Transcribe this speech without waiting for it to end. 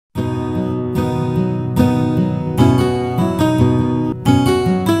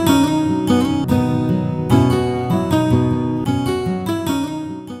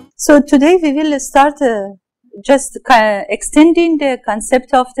So today we will start just extending the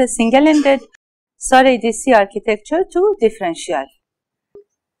concept of the single-ended SAR ADC architecture to differential.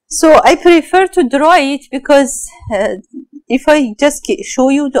 So I prefer to draw it because if I just show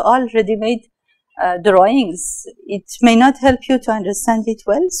you the all ready-made drawings, it may not help you to understand it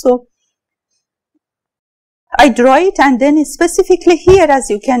well. So I draw it, and then specifically here, as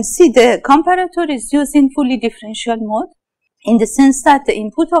you can see, the comparator is used in fully differential mode, in the sense that the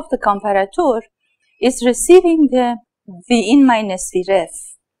input of the comparator is receiving the Vin minus Vref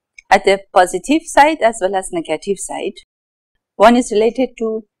at the positive side as well as negative side. One is related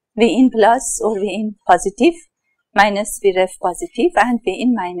to Vin plus or Vin positive minus Vref positive, and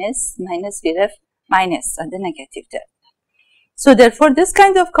Vin minus Vref minus on the negative term. So therefore, this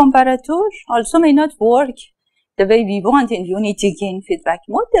kind of comparator also may not work the way we want in unity gain feedback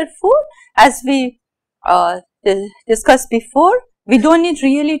mode. Therefore, as we discussed before, we don't need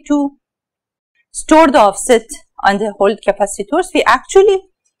really to store the offset on the whole capacitors. We actually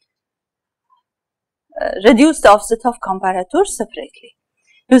reduce the offset of comparators separately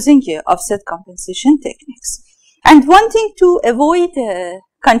using offset compensation techniques. And one thing to avoid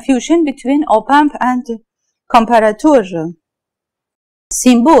confusion between op-amp and comparator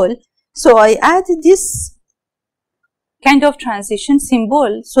symbol, so I add this kind of transition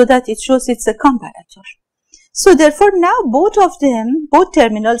symbol so that it shows it's a comparator. So therefore, now both of them, both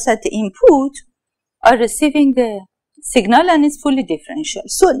terminals at the input are receiving the signal and is fully differential.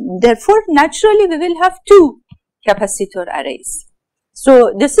 So therefore, naturally we will have two capacitor arrays.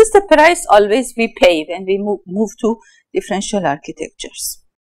 So this is the price always we pay when we move to differential architectures.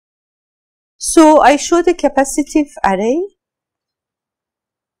 So I show the capacitive array.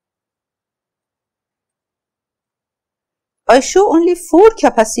 I show only 4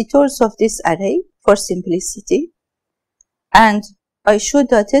 capacitors of this array for simplicity, and I show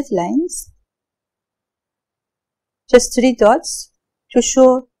dotted lines, just 3 dots to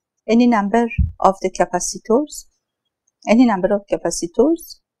show any number of the capacitors, any number of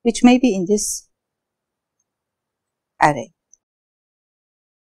capacitors which may be in this array.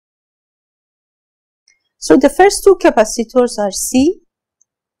 So the first 2 capacitors are C,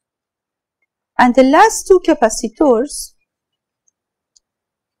 and the last 2 capacitors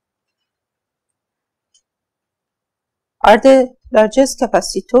are the largest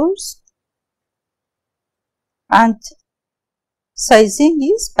capacitors, and sizing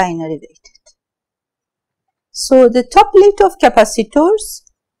is binary weighted. So the top plate of capacitors,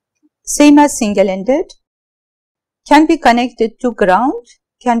 same as single-ended, can be connected to ground,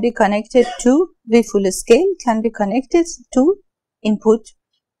 can be connected to V full scale, can be connected to input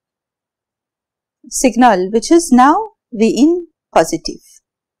signal, which is now Vin positive.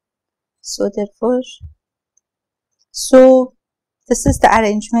 So therefore, so this is the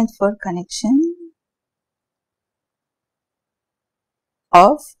arrangement for connection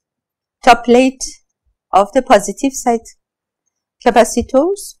of top plate of the positive side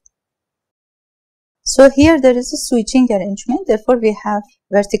capacitors. So here there is a switching arrangement, therefore we have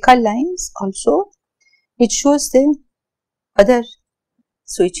vertical lines also, which shows the other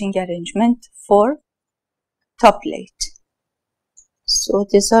switching arrangement for top plate. So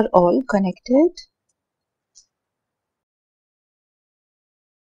these are all connected.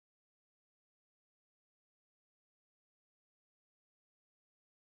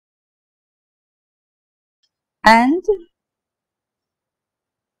 And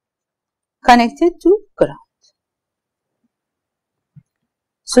connected to ground.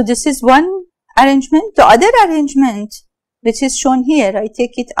 So this is one arrangement. The other arrangement, which is shown here, I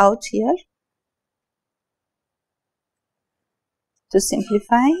take it out here to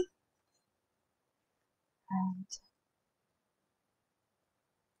simplify and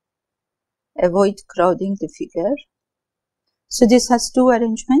avoid crowding the figure. So this has 2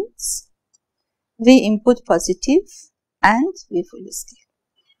 arrangements, V input positive and V full scale.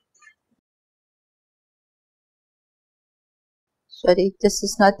 Sorry, this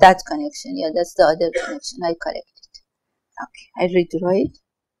is not that connection. Yeah, that's the other connection. I corrected. Okay, I redraw it.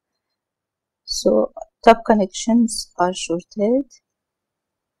 So top connections are shorted.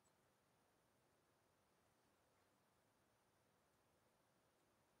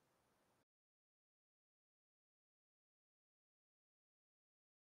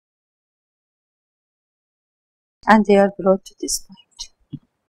 And they are brought to this point.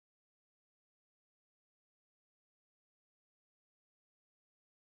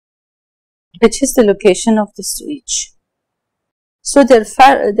 Which is the location of the switch. So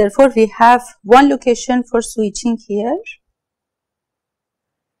therefore we have one location for switching here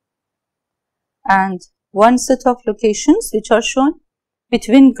and one set of locations which are shown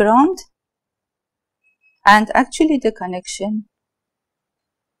between ground and actually the connection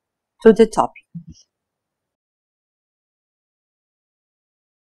to the top.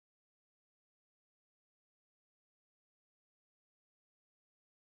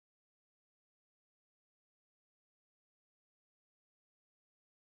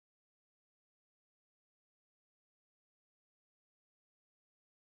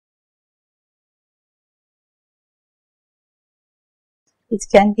 It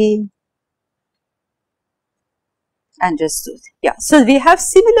can be understood. Yeah, so we have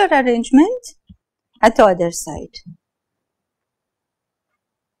similar arrangement at the other side.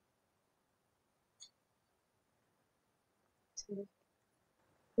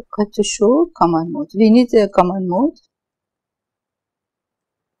 Cut to show command mode. We need a command mode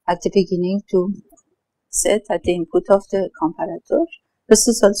at the beginning to set at the input of the comparator. This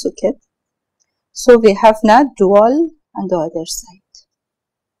is also kept. So we have now dual on the other side.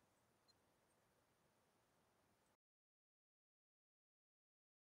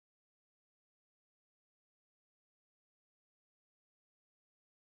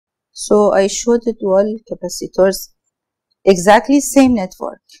 So I show the dual capacitors, exactly same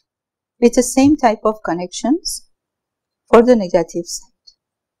network with the same type of connections for the negative side.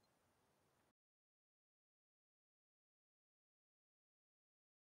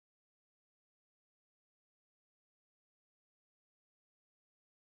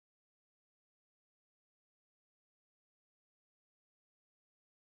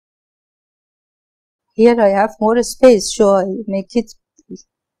 Here I have more space, so I make it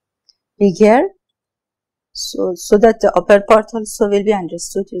bigger so that the upper part also will be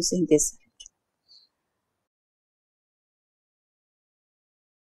understood using this.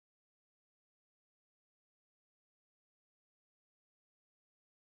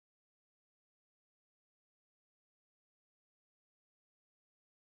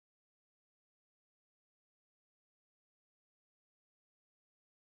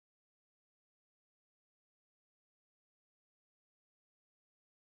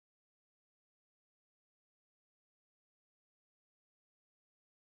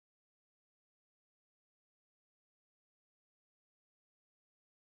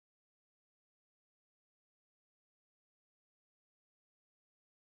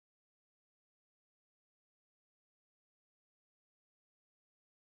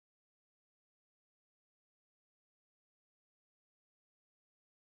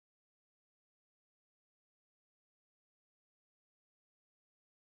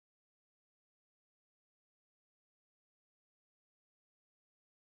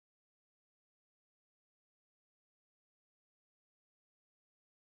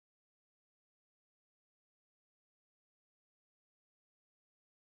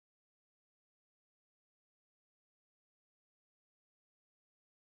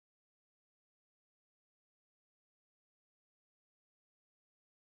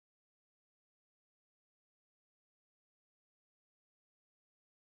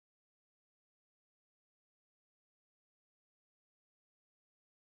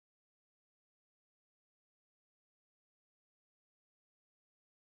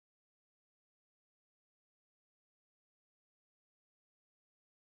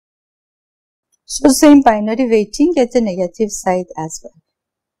 So same binary weighting at the negative side as well.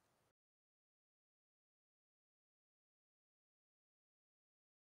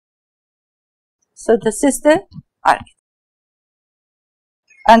 So this is the arc.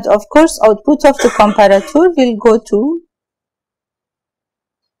 And of course output of the comparator will go to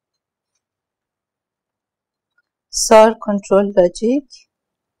SAR control logic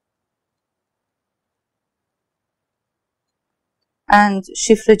and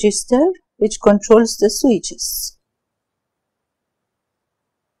shift register, which controls the switches.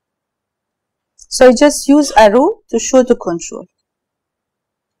 So I just use arrow to show the control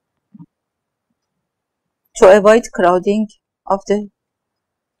to avoid crowding of the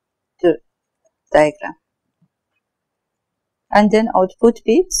diagram. And then output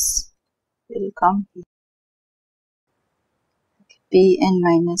bits will come here.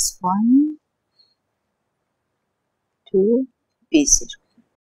 Bn-1 to B0.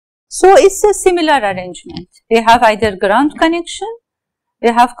 So it's a similar arrangement. We have either ground connection, we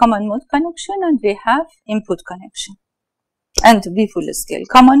have common mode connection, and we have input connection. And B full scale.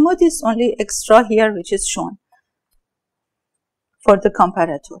 Common mode is only extra here, which is shown for the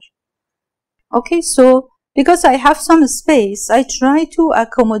comparator. Okay, so because I have some space, I try to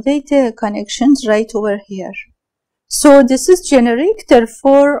accommodate the connections right over here. So this is generic,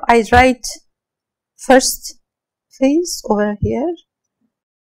 therefore I write first phase over here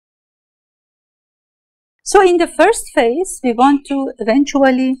So in the first phase, we want to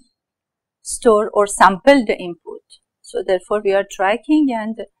eventually store or sample the input. So therefore, we are tracking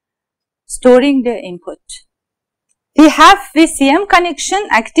and storing the input. We have VCM connection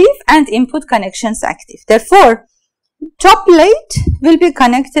active and input connections active. Therefore, top plate will be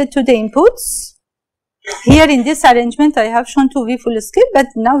connected to the inputs. Here in this arrangement, I have shown 2V full scale, but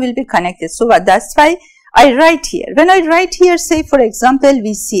now will be connected. So that's why I write here. When I write here, say for example,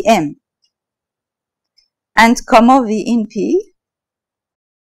 VCM and comma V in P.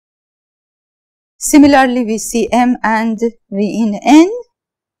 Similarly, VCM and V in N.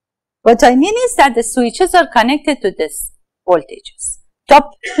 What I mean is that the switches are connected to this voltages,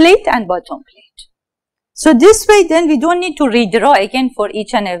 top plate and bottom plate. So this way then we don't need to redraw again for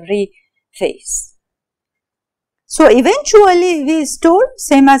each and every phase. So eventually we store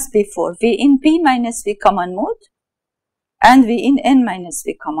same as before, V in P minus V common mode and V in N minus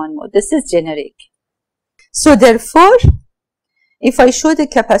V common mode. This is generic. So therefore, if I show the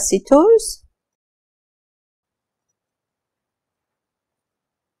capacitors,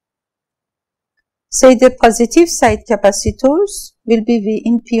 say the positive side capacitors will be V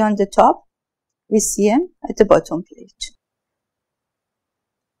in P on the top, VCM at the bottom plate.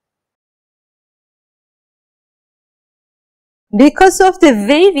 Because of the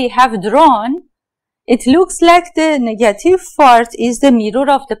way we have drawn, it looks like the negative part is the mirror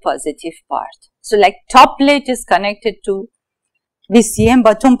of the positive part. So like top plate is connected to VCM,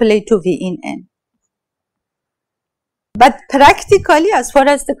 bottom plate to V in N. But practically, as far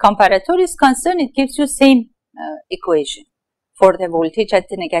as the comparator is concerned, it gives you same equation for the voltage at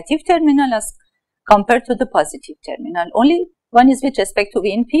the negative terminal as compared to the positive terminal. Only one is with respect to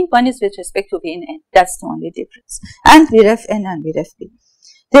V in P, one is with respect to V in N. That's the only difference. And Vref N and Vref P.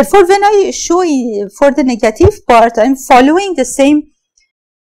 Therefore, when I show for the negative part, I am following the same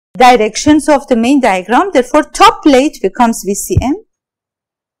directions of the main diagram. Therefore, top plate becomes VCM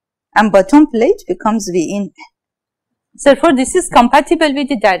and bottom plate becomes V in N. So therefore, this is compatible with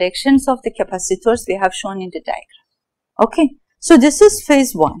the directions of the capacitors we have shown in the diagram. Okay. So this is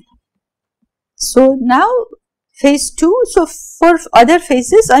phase 1. So now phase 2. So for other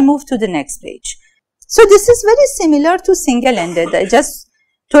phases, I move to the next page. So this is very similar to single-ended. I just,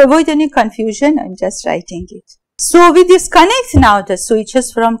 to avoid any confusion, I'm just writing it. So we disconnect now the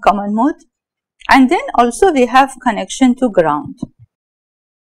switches from common mode, and then also we have connection to ground.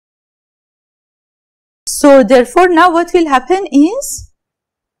 So therefore, now what will happen is,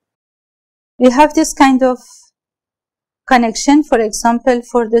 we have this kind of connection, for example,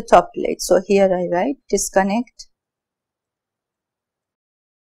 for the top plate. So here I write disconnect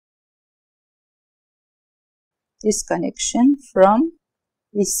disconnection from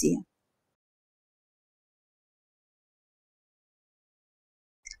VCM.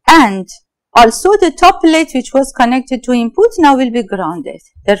 And also the top plate which was connected to input now will be grounded.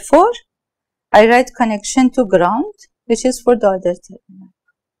 Therefore, I write connection to ground, which is for the other terminal.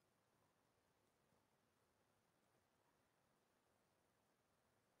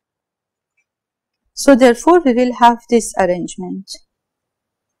 So therefore, we will have this arrangement.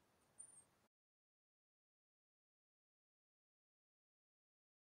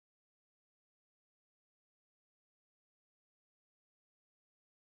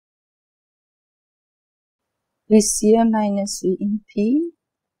 VCM minus V in P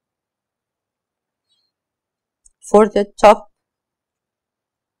for the top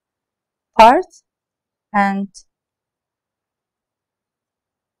part, and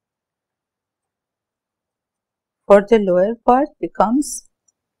for the lower part becomes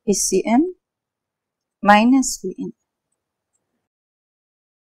VCM minus V in.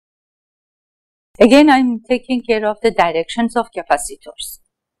 Again, I am taking care of the directions of capacitors.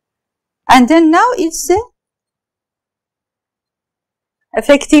 And then now it's the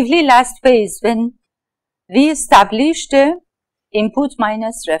effectively last phase when we establish the input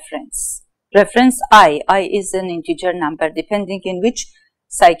minus reference. Reference I is an integer number depending in which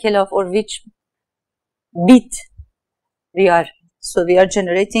cycle of or which bit we are. So we are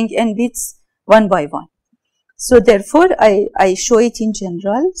generating n bits one by one. So therefore, I show it in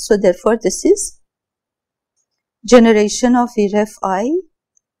general. So therefore, this is generation of Vref I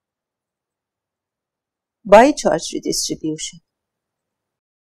by charge redistribution.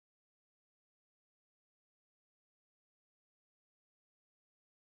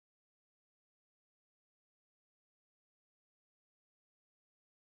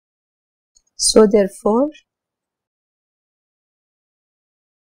 So therefore,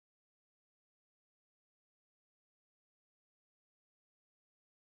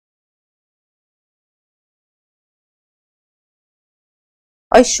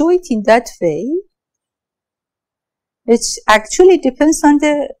 I show it in that way. which actually depends on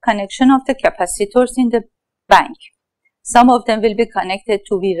the connection of the capacitors in the bank. Some of them will be connected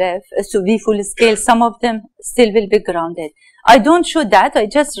to Vref, to V full scale. Some of them still will be grounded. I don't show that. I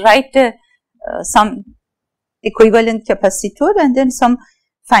just write some equivalent capacitor and then some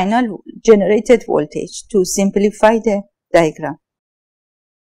final generated voltage to simplify the diagram.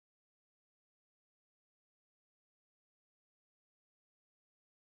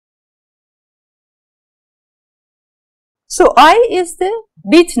 So I is the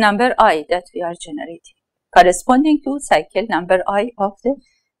bit number I that we are generating, corresponding to cycle number I of the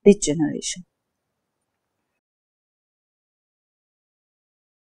bit generation.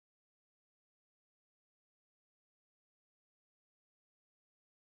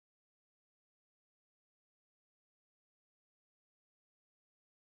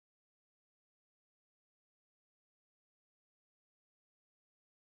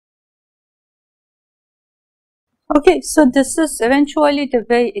 Okay, so this is eventually the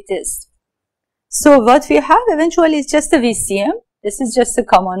way it is. So what we have eventually is just a VCM. This is just a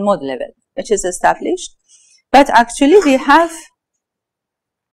common mode level, which is established. But actually we have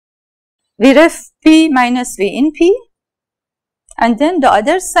Vref P minus V in P. And then the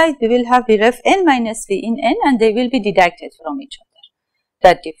other side we will have Vref N minus V in N, and they will be deducted from each other,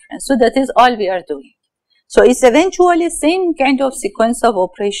 that difference. So that is all we are doing. So it's eventually same kind of sequence of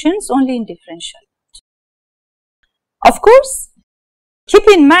operations, only in differential. Of course, keep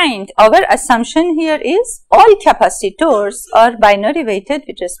in mind our assumption here is all capacitors are binary weighted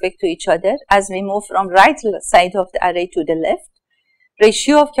with respect to each other as we move from right side of the array to the left.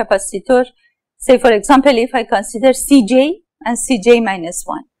 Ratio of capacitor, say for example, if I consider Cj and Cj minus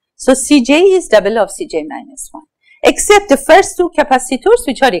 1. So Cj is double of Cj minus 1, except the first two capacitors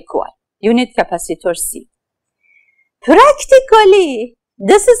which are equal, unit capacitor C. Practically,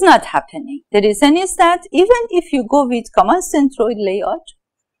 this is not happening. The reason is that even if you go with common centroid layout,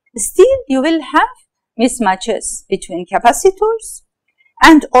 still you will have mismatches between capacitors,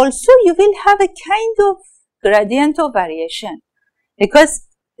 and also you will have a kind of gradient of variation, because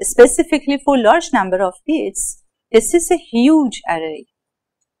specifically for large number of bits, this is a huge array.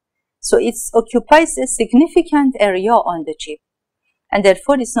 So it occupies a significant area on the chip, and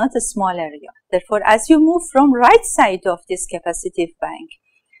therefore it's not a small area. Therefore, as you move from right side of this capacitive bank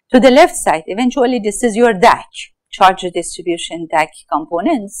to the left side, eventually this is your DAC, charge distribution DAC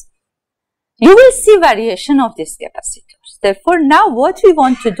components, you will see variation of these capacitors. Therefore, now what we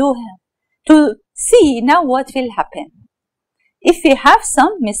want to do to see now what will happen if we have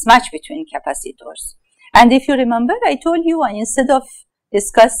some mismatch between capacitors. And if you remember, I told you instead of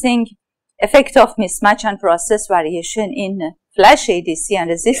discussing effect of mismatch and process variation in flash ADC and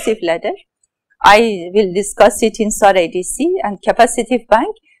resistive ladder, I will discuss it in SAR ADC and capacitive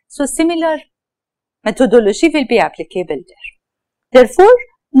bank. So similar methodology will be applicable there. Therefore,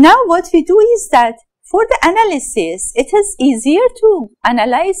 now what we do is that for the analysis, it is easier to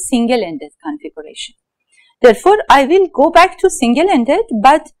analyze single-ended configuration. Therefore, I will go back to single-ended,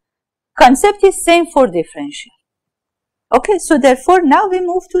 but concept is same for differential. Okay, so therefore, now we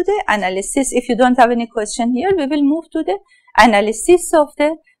move to the analysis. If you don't have any question here, we will move to the analysis of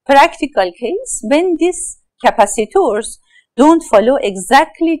the practical case when these capacitors don't follow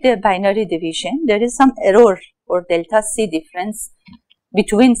exactly the binary division. There is some error or delta C difference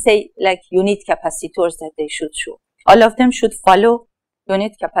between, say, like unit capacitors that they should show. All of them should follow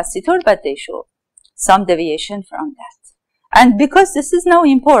unit capacitor, but they show some deviation from that. And because this is now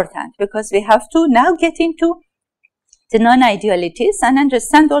important, because we have to now get into the non-idealities and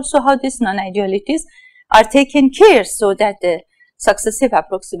understand also how these non-idealities are taken care so that the successive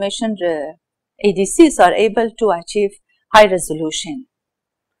approximation ADCs are able to achieve high resolution.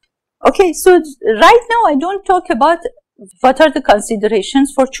 Okay, so right now I don't talk about what are the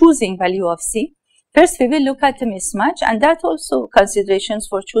considerations for choosing value of C. First we will look at the mismatch, and that also considerations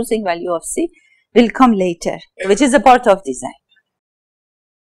for choosing value of C will come later, which is a part of design.